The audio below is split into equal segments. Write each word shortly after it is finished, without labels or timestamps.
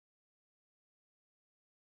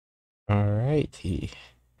Alrighty,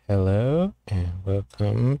 hello and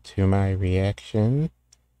welcome to my reaction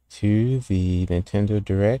to the Nintendo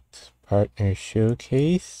Direct Partner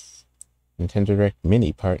Showcase, Nintendo Direct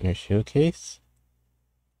Mini Partner Showcase.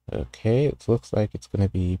 Okay, it looks like it's going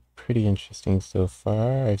to be pretty interesting so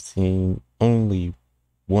far. I've seen only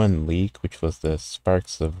one leak, which was the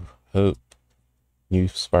Sparks of Hope, new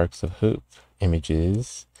Sparks of Hope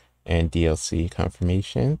images and DLC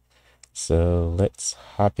confirmation. So let's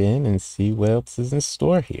hop in and see what else is in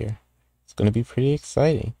store here. It's going to be pretty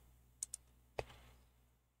exciting.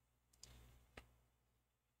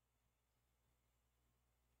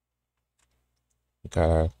 Got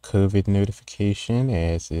a COVID notification,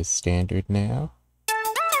 as is standard now.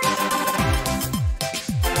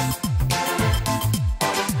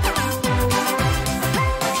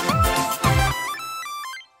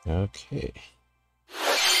 Okay.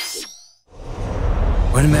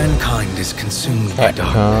 When mankind is consumed by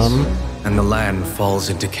darkness, and the land falls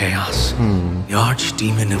into chaos, the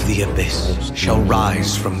archdemon of the abyss shall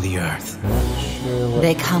rise from the earth.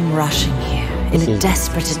 They come rushing here in a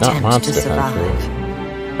desperate attempt to survive.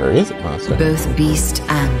 Or is it Monster Hunter? Both beast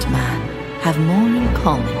and man have more in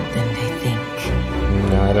common than they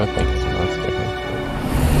think. No, I don't think it's Monster Hunter.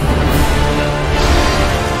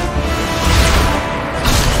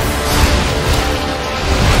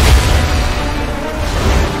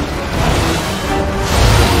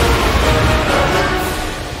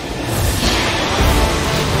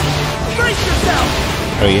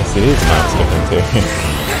 Oh yes, it is Monster Hunter.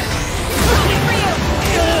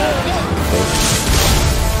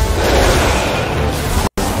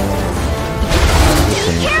 Is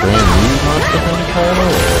this a brand new Monster Hunter title,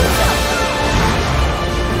 or?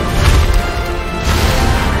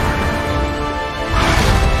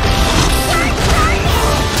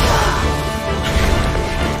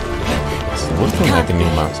 It's looking like a new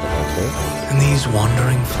Monster Hunter. And these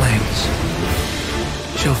wandering flames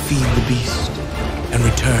shall feed the beast and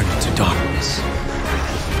return to darkness.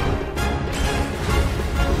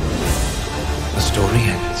 The story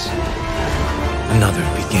ends. Another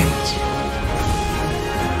begins.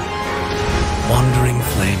 Wandering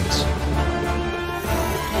flames,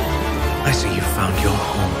 I see you found your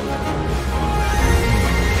home.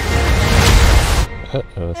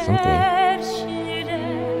 Uh-oh, something.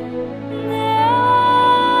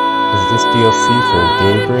 Is this DLC for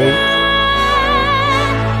Daybreak?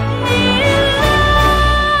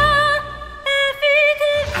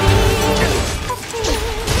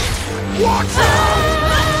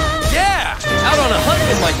 Yeah! Out on a hunt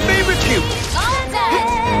with my favorite pupil!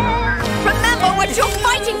 Remember what you're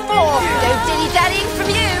fighting for! No dilly-dallying from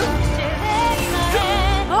you!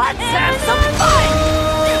 Let's have some fun!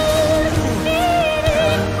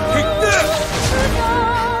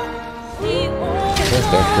 There's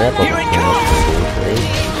that grapple Here it from goes! Daybreak.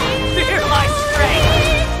 Fear my strength!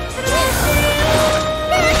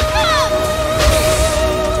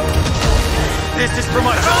 This is for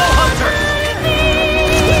my fellow hunters!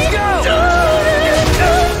 Let's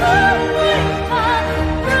go!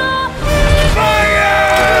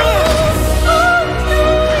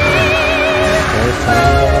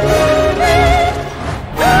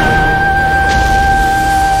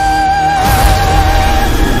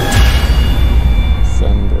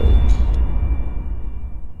 Sunbreak.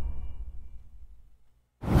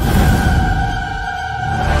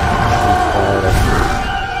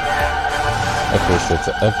 Okay, so it's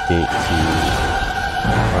an update to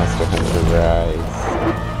Monster Hunter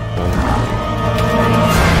Rise.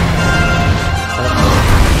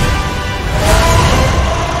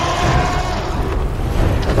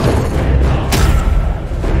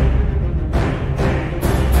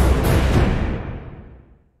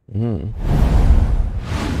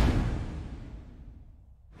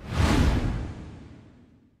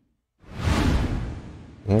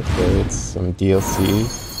 Okay, it's some DLC.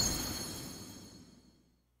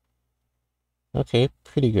 Okay,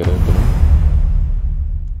 pretty good opening.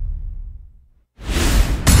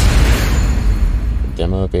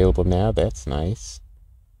 Demo available now, that's nice.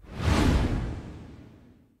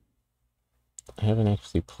 I haven't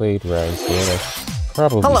actually played Rise yet. I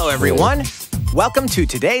probably Hello, should. everyone. Welcome to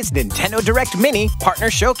today's Nintendo Direct Mini Partner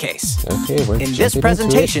Showcase. Okay, we're In this jumping into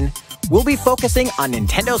presentation, it. we'll be focusing on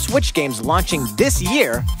Nintendo Switch games launching this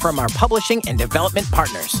year from our publishing and development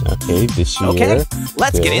partners. Okay, this year. Okay,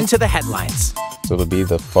 let's get Good. into the headlines. So it'll be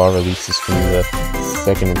the fall releases from the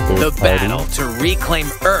second and third The party. battle to reclaim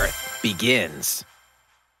Earth begins.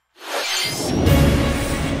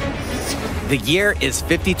 The year is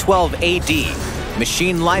 5012 AD.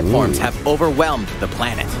 machine life forms have overwhelmed the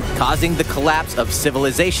planet, causing the collapse of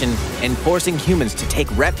civilization and forcing humans to take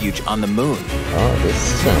refuge on the moon. Oh, this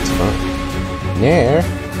sounds fun.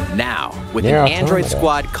 Now, with an android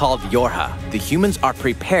squad called Yorha, the humans are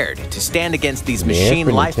prepared to stand against these machine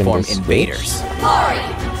life form invaders. Glory,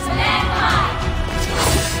 stand high.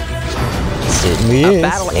 Certainly A is.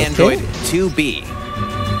 battle android 2B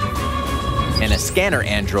and a scanner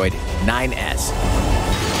android 9S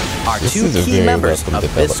are This two is a key very members welcome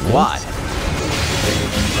of this squad.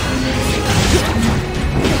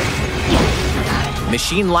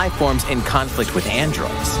 Machine life forms in conflict with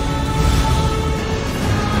androids.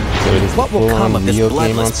 So it is What will come of this Neo game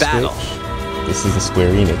on bloodless battle? Switch. This is a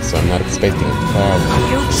Square Enix, so I'm not expecting a cloud.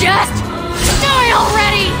 You just die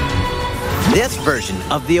already! This version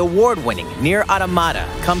of the award-winning Nier Automata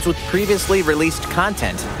comes with previously released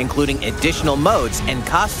content, including additional modes and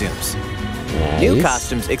costumes. Nice. New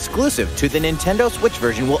costumes exclusive to the Nintendo Switch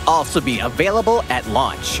version will also be available at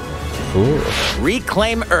launch. Cool.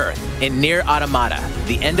 Reclaim Earth in Nier Automata,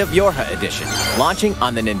 the End of Yorha edition, launching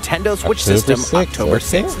on the Nintendo Switch October system 6th, October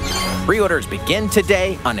okay. 6th. Pre-orders begin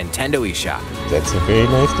today on Nintendo eShop. That's a very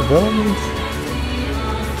nice development.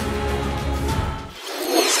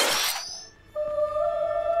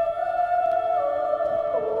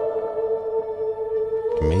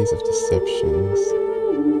 A Maze of Deceptions.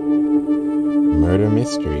 Murder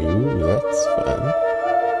Mystery. Ooh, that's fun.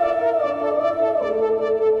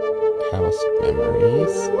 House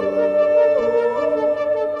Memories.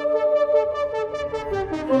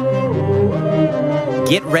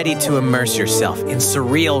 Get ready to immerse yourself in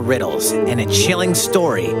surreal riddles and a chilling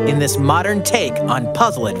story in this modern take on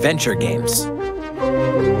puzzle adventure games.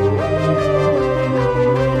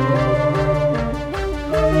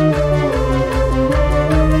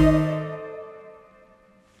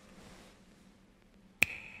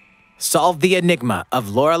 Solve the enigma of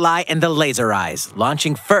Lorelei and the Laser Eyes,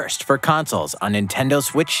 launching first for consoles on Nintendo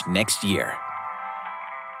Switch next year.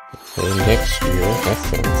 So next year, that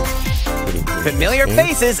sounds pretty good. Familiar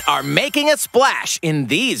faces are making a splash in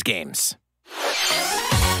these games.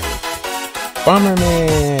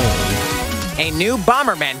 Bomberman! A new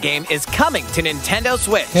Bomberman game is coming to Nintendo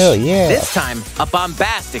Switch. Hell yeah. This time, a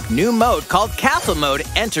bombastic new mode called Castle Mode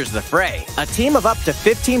enters the fray. A team of up to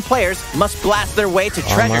 15 players must blast their way to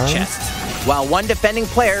treasure Online? chests, while one defending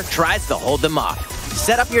player tries to hold them off.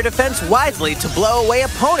 Set up your defense wisely to blow away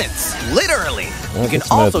opponents. Literally. Oh, You can this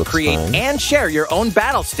mode also looks create fun. and share your own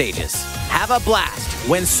battle stages. Have a blast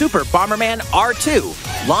when Super Bomberman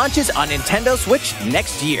R2 launches on Nintendo Switch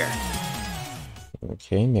next year.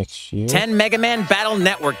 Okay, next year. 10 Mega Man Battle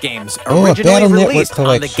Network games, Oh, a originally Battle Network released on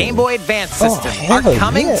the collection. Game Boy Advance Oh, system, hell are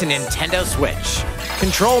coming yes. to Nintendo Switch.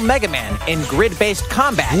 Control Mega Man in grid-based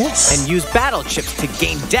combat Yes. and use battle chips to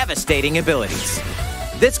gain devastating abilities.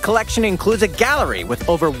 This collection includes a gallery with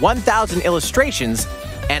over 1,000 illustrations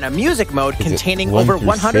and a music mode it containing 1 over through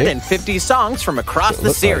 150 songs from across It the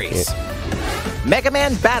looks like series. it. Mega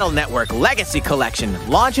Man Battle Network Legacy Collection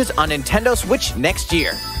launches on Nintendo Switch next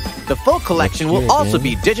year. The full collection Next year, will also again.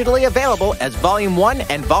 be digitally available as Volume 1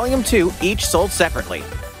 and Volume 2, each sold separately.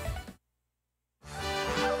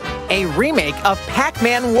 A remake of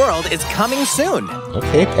Pac-Man World is coming soon.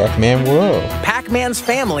 Okay, Pac-Man World. Pac-Man's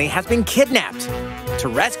family has been kidnapped. To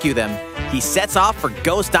rescue them, he sets off for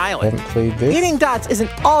Ghost Island. Haven't played this. Eating dots isn't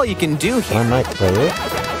all you can do I here. might play it.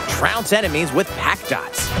 Trounce enemies with Pac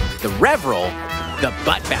Dots, the Rev Roll, the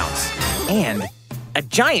Butt Bounce, and a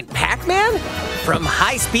giant Pac-Man? From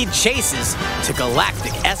high-speed chases to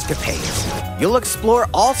galactic escapades, you'll explore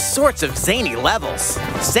all sorts of zany levels.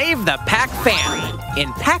 Save the Pac-Fan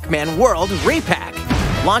in Pac-Man World Repack,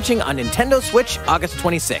 launching on Nintendo Switch August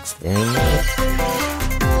 26th. Very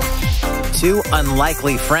nice. Two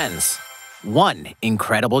unlikely friends, one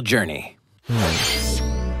incredible journey.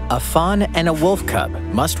 A fawn and a wolf cub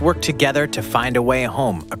must work together to find a way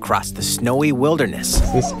home across the snowy wilderness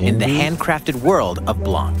this in the indie? handcrafted world of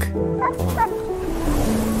Blanc.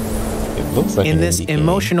 It looks like In an this indie game.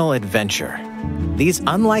 emotional adventure, these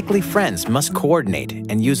unlikely friends must coordinate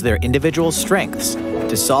and use their individual strengths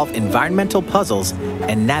to solve environmental puzzles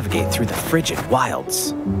and navigate through the frigid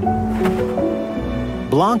wilds.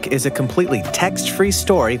 Blanc is a completely text-free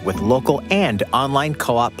story with local and online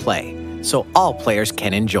co-op play, so all players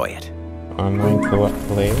can enjoy it. Online co-op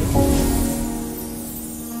play.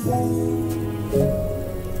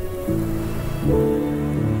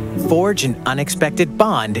 Forge an unexpected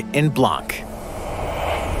bond in Blanc.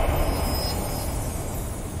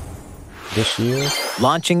 This year.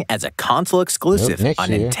 Launching as a console exclusive Nope, next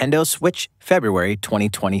on year. Nintendo Switch, February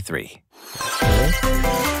 2023. Okay.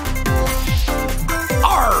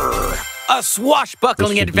 Arr! A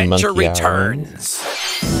swashbuckling adventure returns.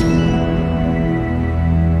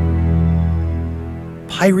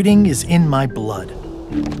 Pirating is in my blood,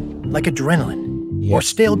 like adrenaline or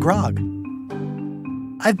stale grog.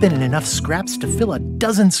 I've been in enough scraps to fill a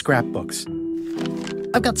dozen scrapbooks.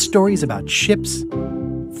 I've got stories about ships,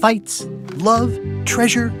 fights, love,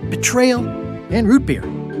 treasure, betrayal, and root beer.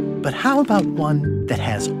 But how about one that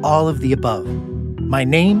has all of the above? My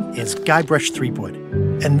name is Guybrush Threepwood,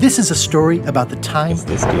 and this is a story about the time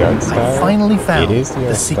I finally found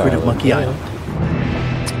the secret of Monkey Island.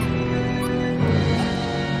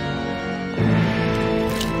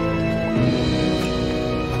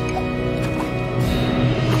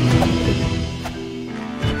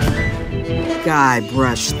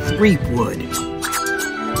 Guybrush Threepwood.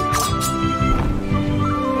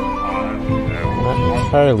 I'm not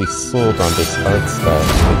entirely sold on this art style of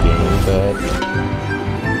the game, but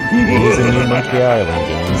it is a new Monkey Island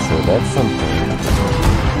game, so that's something.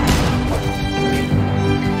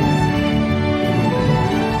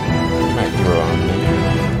 Might grow on me.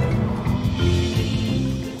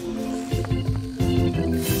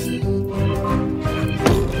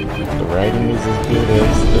 The writing is as good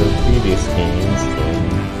as the previous games,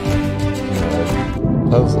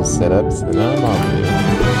 and puzzle setups, then I'm on it.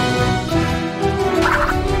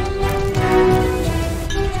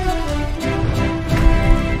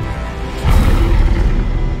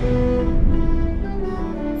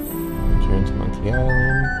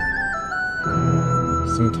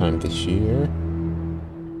 Sometime this year.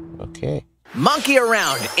 Okay. Monkey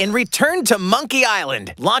Around in Return to Monkey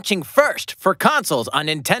Island, launching first for consoles on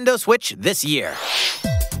Nintendo Switch this year.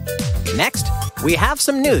 Next, we have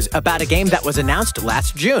some news about a game that was announced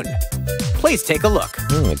last June. Please take a look.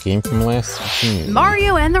 A game from last June.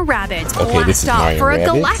 Mario and the Rabbids blast off for a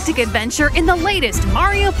galactic adventure in the latest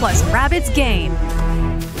Mario plus Rabbids game.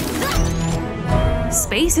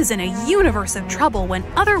 Space is in a universe of trouble when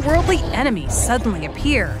otherworldly enemies suddenly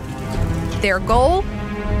appear. Their goal?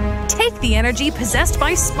 Take the energy possessed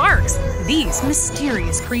by Sparks, these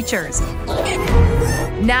mysterious creatures.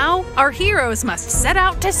 Now, our heroes must set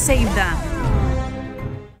out to save them.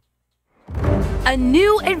 A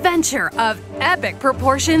new adventure of epic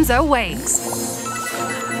proportions awaits.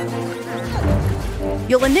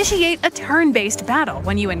 You'll initiate a turn-based battle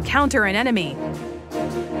when you encounter an enemy.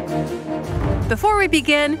 Before we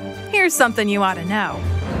begin, here's something you ought to know.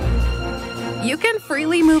 You can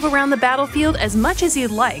freely move around the battlefield as much as you'd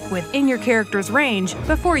like within your character's range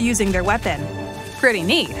before using their weapon. Pretty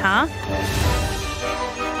neat, huh?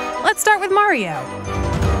 Let's start with Mario.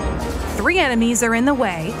 3 enemies are in the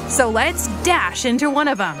way, so let's dash into one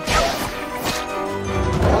of them.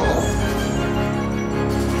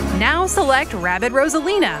 Now select Rabbid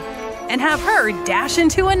Rosalina and have her dash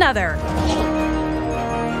into another.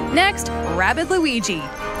 Next, Rabbid Luigi.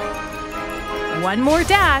 One more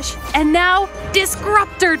dash, and now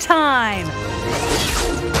Disruptor time!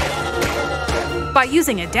 By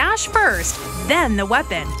using a dash first, then the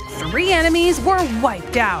weapon, 3 enemies were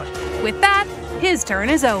wiped out. With that, his turn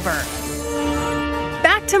is over.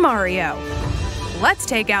 Back to Mario. Let's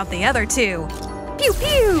take out the other 2. Pew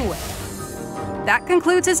pew! That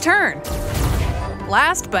concludes his turn.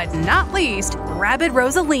 Last but not least, Rabbid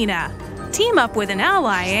Rosalina. Team up with an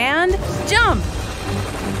ally and jump!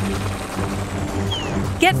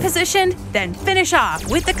 Get positioned, then finish off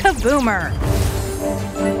with the Kaboomer.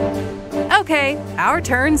 Okay, our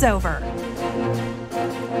turn's over.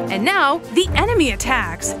 And now, the enemy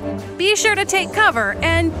attacks. Be sure to take cover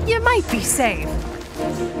and you might be safe.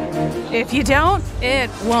 If you don't, it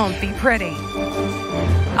won't be pretty.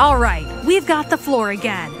 All right, we've got the floor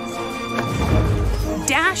again.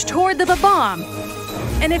 Dash toward the bomb.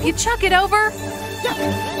 And if you chuck it over,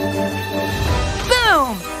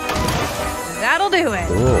 boom! That'll do it.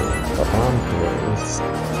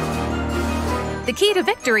 The key to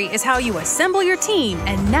victory is how you assemble your team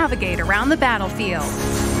and navigate around the battlefield.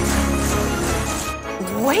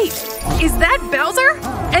 Wait, is that Bowser?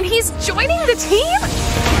 And he's joining the team?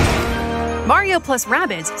 Mario plus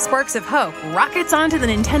Rabbids Sparks of Hope rockets onto the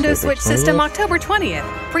Nintendo Switch system October 20th.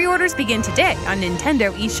 Pre-orders begin today on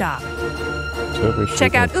Nintendo eShop.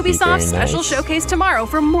 Check out Ubisoft's special showcase tomorrow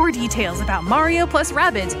for more details about Mario plus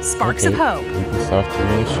Rabbids Sparks of Hope. Ubisoft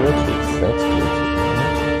doing a showcase. That's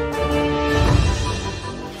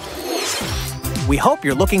good. We hope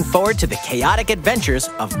you're looking forward to the chaotic adventures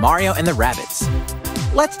of Mario and the Rabbids.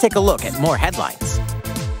 Let's take a look at more headlines.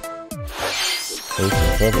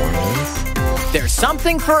 There's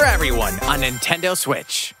something for everyone on Nintendo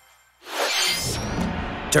Switch.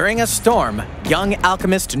 During a storm, young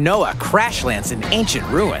alchemist Noah crash lands in ancient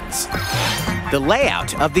ruins. The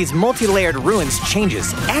layout of these multi-layered ruins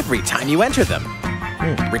changes every time you enter them.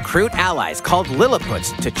 Recruit allies called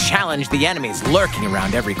Lilliputs to challenge the enemies lurking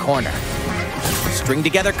around every corner. String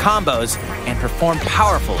together combos and perform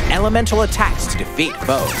powerful elemental attacks to defeat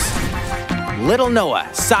foes. Little Noah,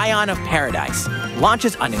 Scion of Paradise,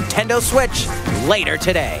 launches on Nintendo Switch later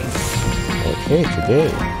today. Okay, today.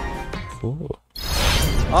 Cool.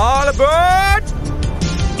 All aboard!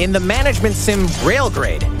 In the management sim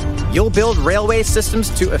Railgrade, you'll build railway systems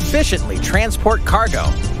to efficiently transport cargo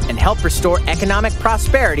and help restore economic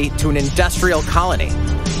prosperity to an industrial colony.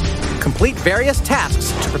 Complete various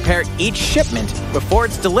tasks to prepare each shipment before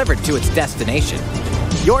it's delivered to its destination.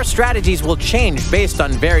 Your strategies will change based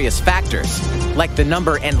on various factors, like the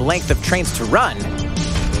number and length of trains to run,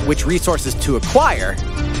 which resources to acquire,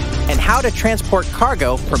 and how to transport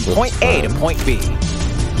cargo from point A to point B.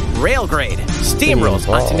 Railgrade steamrolls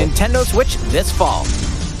onto Nintendo Switch this fall.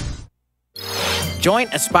 Join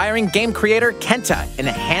aspiring game creator Kenta in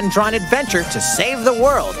a hand-drawn adventure to save the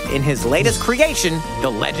world in his latest creation,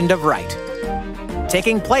 The Legend of Wright.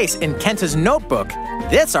 Taking place in Kenta's notebook,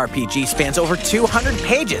 this RPG spans over 200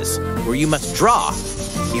 pages, where you must draw,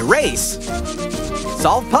 erase,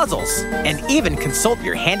 solve puzzles, and even consult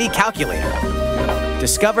your handy calculator.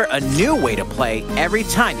 Discover a new way to play every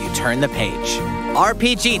time you turn the page.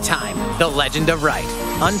 RPG Time, The Legend of Wright,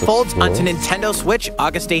 unfolds onto Nintendo Switch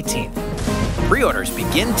August 18th. Pre-orders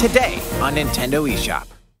begin today on Nintendo eShop.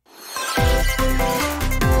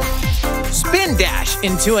 Spin dash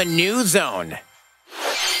into a new zone.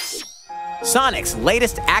 Sonic's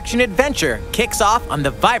latest action-adventure kicks off on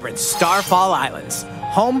the vibrant Starfall Islands,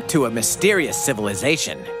 home to a mysterious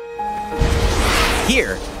civilization.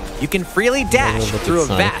 Here, you can freely dash through a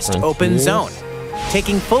vast open zone,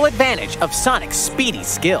 taking full advantage of Sonic's speedy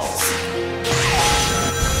skills.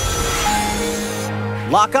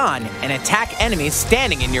 Lock on and attack enemies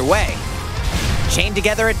standing in your way. Chain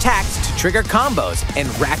together attacks to trigger combos and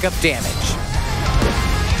rack up damage.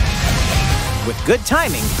 With good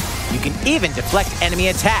timing, you can even deflect enemy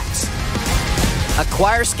attacks.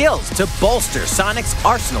 Acquire skills to bolster Sonic's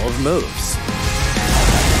arsenal of moves.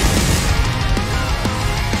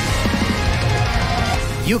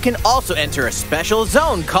 You can also enter a special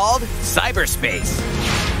zone called Cyberspace.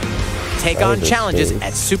 Take on challenges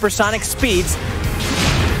at supersonic speeds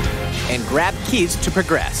and grab keys to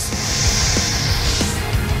progress.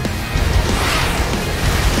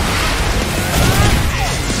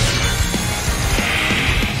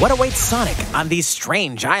 What awaits Sonic on these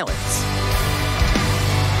strange islands?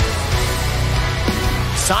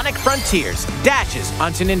 Sonic Frontiers dashes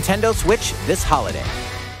onto Nintendo Switch this holiday.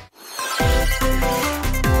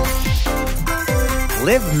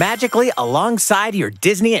 Live magically alongside your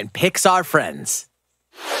Disney and Pixar friends.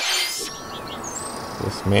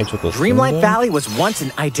 This magical Dreamlight kingdom? Valley was once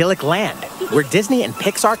an idyllic land where Disney and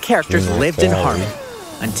Pixar characters lived in harmony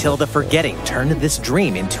until the forgetting turned this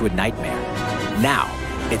dream into a nightmare. Now,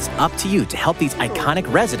 it's up to you to help these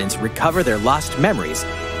iconic residents recover their lost memories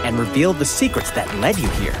and reveal the secrets that led you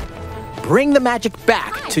here. Bring the magic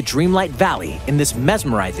back to Dreamlight Valley in this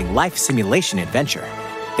mesmerizing life simulation adventure.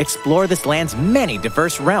 Explore this land's many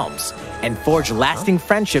diverse realms and forge lasting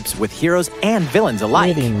friendships with heroes and villains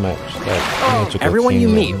alike. Everyone you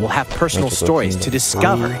meet will have personal stories to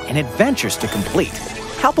discover and adventures to complete.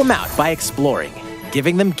 Help them out by exploring,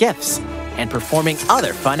 giving them gifts, and performing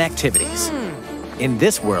other fun activities. In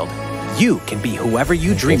this world, you can be whoever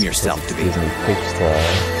you dream yourself to be.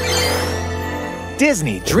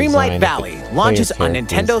 Disney Dreamlight Valley launches on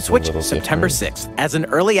Nintendo Switch September 6th as an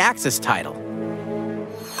early access title.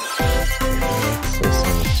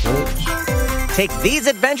 Take these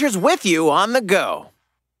adventures with you on the go.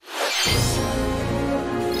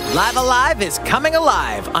 Live Alive is coming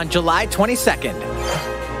alive on July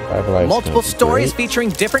 22nd. Multiple stories featuring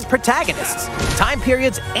different protagonists, time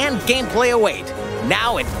periods, and gameplay await.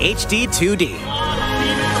 Now in HD 2D.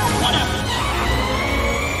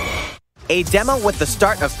 A demo with the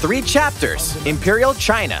start of 3 chapters: Imperial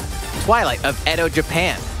China, Twilight of Edo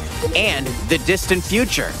Japan, and The Distant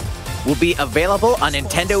Future will be available on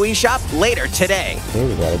Nintendo eShop later today. Here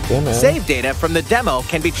we got a demo. Save data from the demo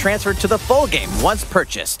can be transferred to the full game once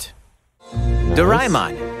purchased. Nice.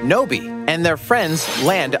 Doraemon, Nobi, and their friends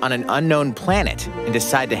land on an unknown planet and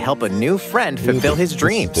decide to help a new friend fulfill his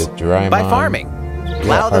dreams by farming,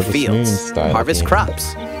 plow the fields, harvest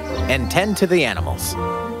crops, and tend to the animals.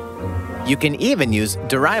 You can even use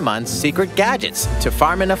Doraemon's secret gadgets to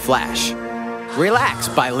farm in a flash. Relax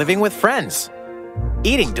by living with friends,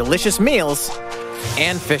 eating delicious meals,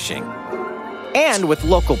 and fishing. And with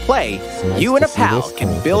local play, you and a pal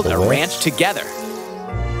can build a ranch together.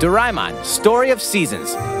 Doraemon, Story of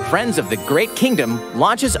Seasons, Friends of the Great Kingdom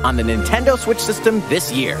launches on the Nintendo Switch system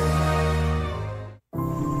this year.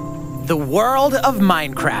 The world of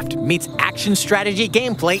Minecraft meets action strategy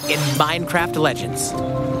gameplay in Minecraft Legends.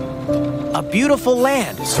 A beautiful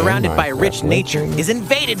land surrounded by rich nature is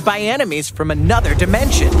invaded by enemies from another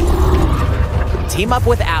dimension. Team up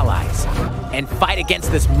with allies and fight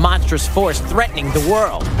against this monstrous force threatening the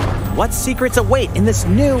world. What secrets await in this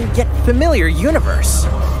new yet familiar universe?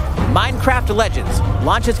 Minecraft Legends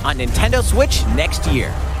launches on Nintendo Switch next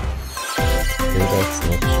year.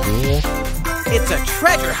 It's a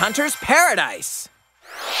treasure hunter's paradise.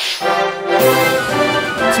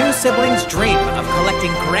 Two siblings dream of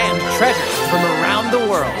collecting grand treasures from around the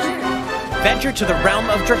world. Venture to the realm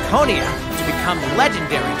of Draconia to become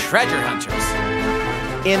legendary treasure hunters.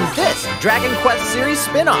 In this Dragon Quest series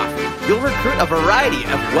spin-off, you'll recruit a variety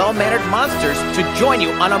of well-mannered monsters to join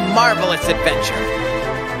you on a marvelous adventure.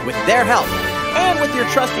 With their help, and with your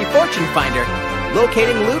trusty fortune finder,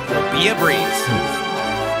 locating loot will be a breeze.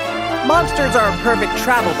 Monsters are perfect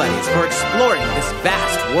travel buddies for exploring this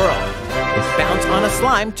vast world. Bounce on a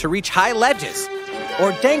slime to reach high ledges,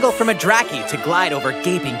 or dangle from a Draki to glide over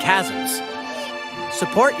gaping chasms.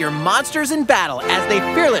 Support your monsters in battle as they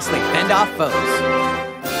fearlessly fend off foes.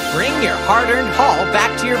 Bring your hard-earned haul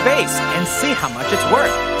back to your base and see how much it's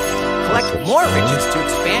worth. Collect more riches to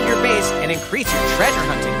expand your base and increase your treasure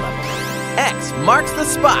hunting level. X marks the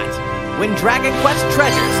spot when Dragon Quest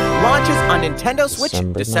Treasures launches on Nintendo Switch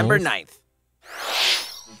December 9th.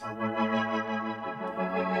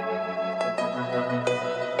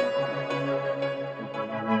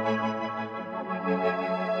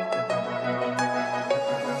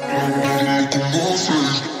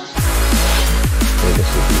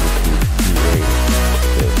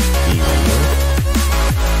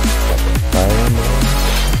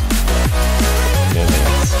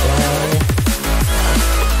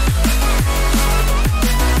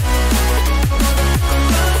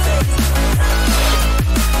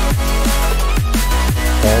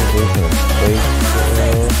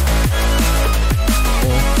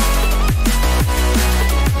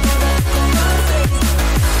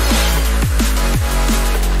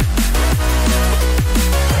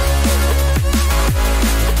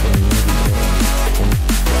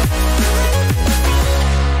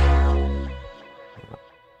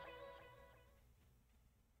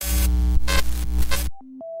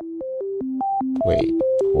 Wait,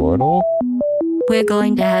 Portal? We're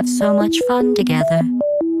going to have so much fun together.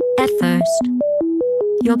 At first,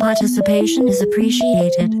 your participation is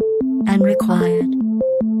appreciated and required.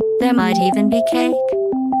 There might even be cake.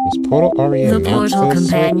 Is Portal already The Portal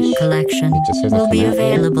Companion Collection will be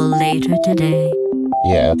available later today.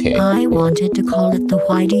 Yeah, okay. I wanted to call it the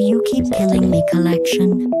Why Do You Keep Killing Me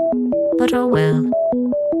collection, but oh well.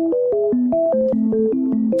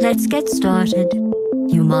 Let's get started,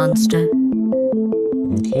 you monster.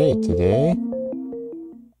 Okay, today,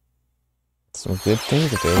 some good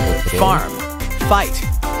things available today. Farm, fight,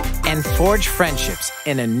 and forge friendships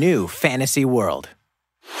in a new fantasy world.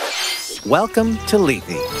 Welcome to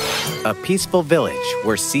Lethe, a peaceful village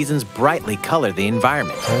where seasons brightly color the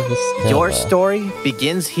environment. Your story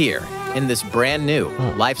begins here in this brand new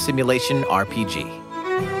life simulation RPG.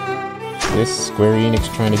 This Square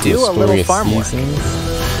Enix trying to do a little farm work, seasons,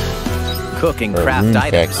 cook and craft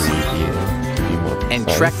items, and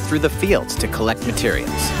precise. trek through the fields to collect materials.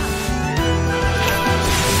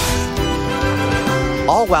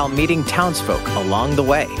 All while meeting townsfolk along the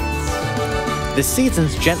way. The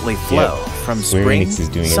seasons gently flow from Square spring, Enix is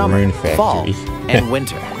doing summer, a fall, and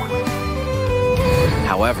winter.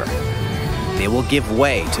 However, they will give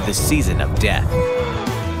way to the season of death.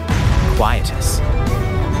 Quietus.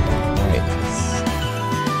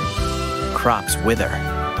 Crops wither.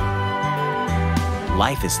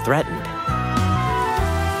 Life is threatened.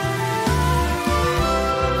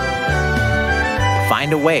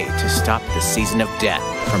 Find a way to stop the season of death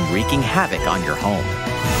from wreaking havoc on your home.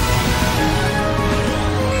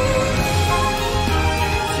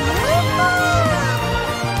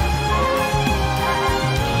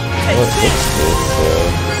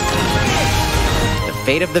 The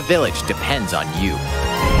fate of the village depends on you.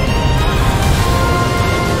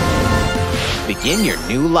 Begin your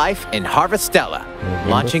new life in Harvestella,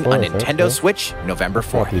 launching on Nintendo Switch November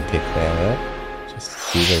 4th. Probably pick that up, just to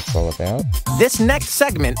see what it's all about. This next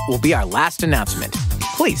segment will be our last announcement.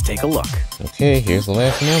 Please take a look. Okay, here's the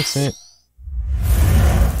last announcement.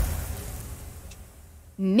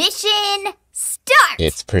 Mission start!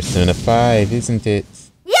 It's Persona 5, isn't it?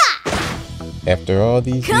 Yeah! After all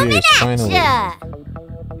these Coming years, at finally. ya!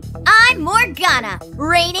 I I'm Morgana,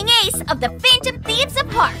 reigning ace of the Phantom Thieves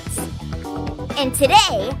of Hearts. And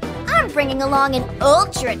today, I'm bringing along an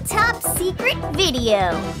ultra top secret video.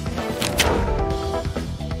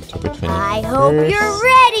 I hope you're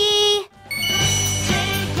ready.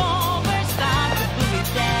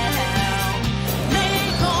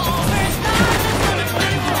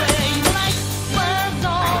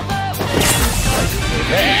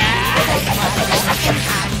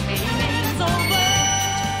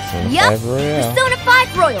 Yup, Persona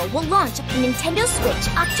 5 Royal will launch on the Nintendo Switch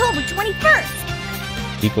October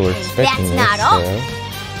 21st. People are expecting this. That's not all.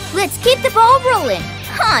 Let's keep the ball rolling,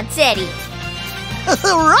 huh, Teddy?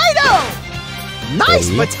 Righto! Nice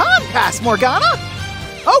baton pass, Morgana!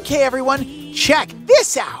 Okay, everyone, check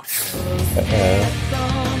this out! Persona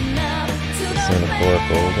 4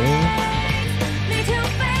 Golden.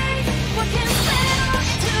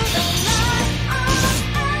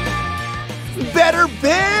 Better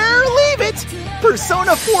believe it!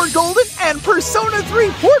 Persona 4 Golden and Persona 3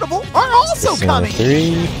 Portable are also coming!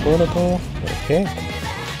 Persona 3 Portable? Okay.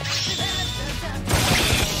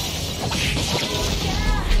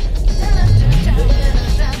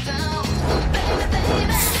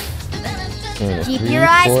 Keep your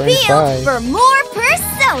eyes peeled for more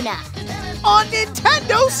Persona! On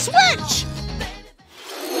Nintendo Switch!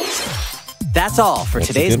 That's all for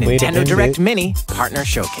today's Nintendo Direct Mini Partner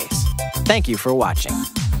Showcase. Thank you for watching.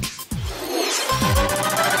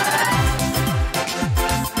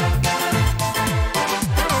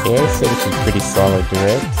 Yeah, so this is pretty solid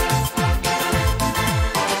direct.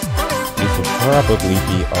 These will probably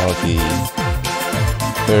be all the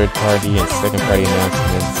third-party and second-party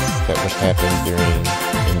announcements that would happen during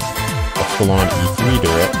a full-on E3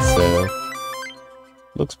 direct, so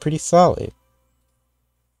looks pretty solid.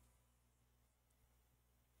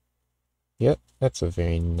 Yep, that's a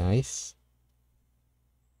very nice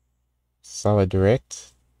solid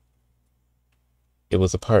direct. It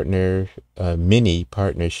was a mini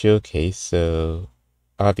partner showcase, so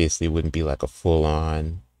obviously it wouldn't be like a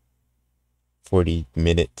full-on 40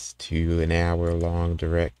 minutes to an hour long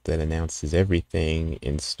direct that announces everything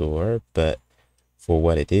in store, but for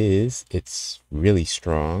what it is, it's really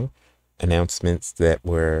strong. Announcements that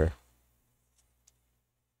were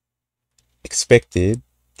expected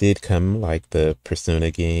did come, like the Persona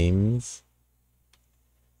games.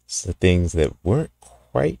 So things that weren't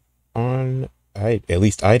quite on, at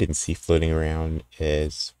least I didn't see floating around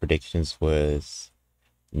as predictions, was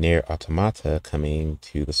Nier Automata coming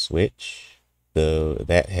to the Switch, though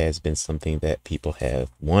that has been something that people have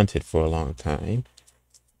wanted for a long time.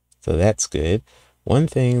 So that's good. One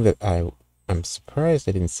thing that I'm surprised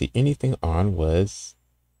I didn't see anything on was,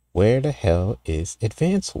 where the hell is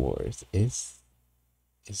Advance Wars? Is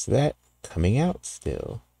that coming out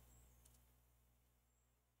still?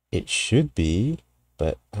 It should be,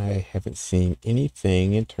 but I haven't seen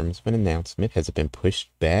anything in terms of an announcement. Has it been pushed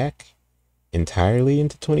back entirely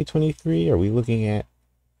into 2023? Are we looking at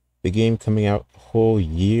the game coming out a whole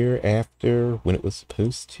year after when it was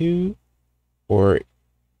supposed to? Or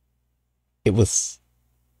it was,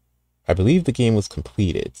 I believe the game was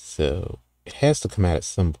completed, so it has to come out at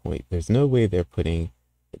some point. There's no way they're putting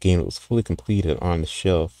a game that was fully completed on the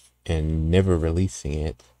shelf and never releasing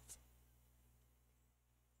it.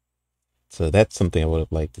 So that's something I would have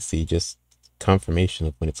liked to see, just confirmation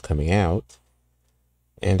of when it's coming out.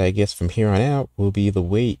 And I guess from here on out will be the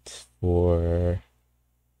wait for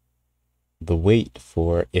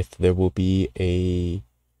if there will be a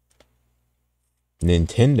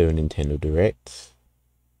Nintendo Direct.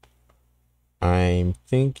 I'm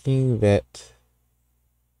thinking that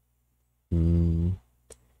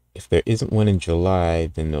if there isn't one in July,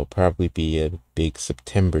 then there'll probably be a big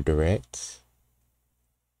September Direct.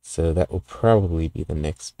 So that will probably be the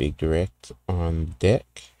next big direct on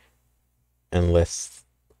deck, unless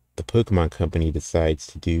the Pokemon Company decides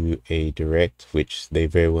to do a direct, which they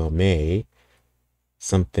very well may,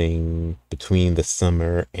 something between the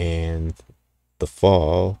summer and the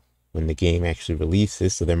fall when the game actually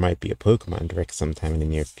releases. So there might be a Pokemon Direct sometime in the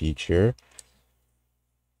near future.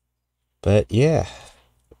 But yeah,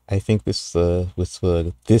 I think this was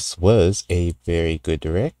a very good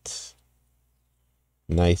direct.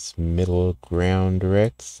 Nice middle ground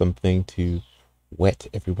direct, something to whet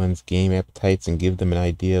everyone's game appetites and give them an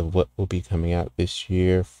idea of what will be coming out this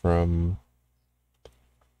year from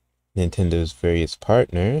Nintendo's various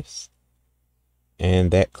partners.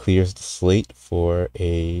 And that clears the slate for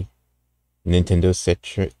a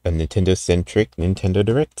Nintendo-centric Nintendo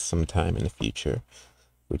Direct sometime in the future,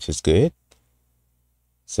 which is good.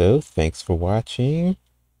 So thanks for watching,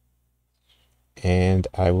 and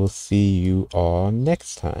I will see you all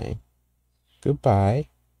next time. Goodbye.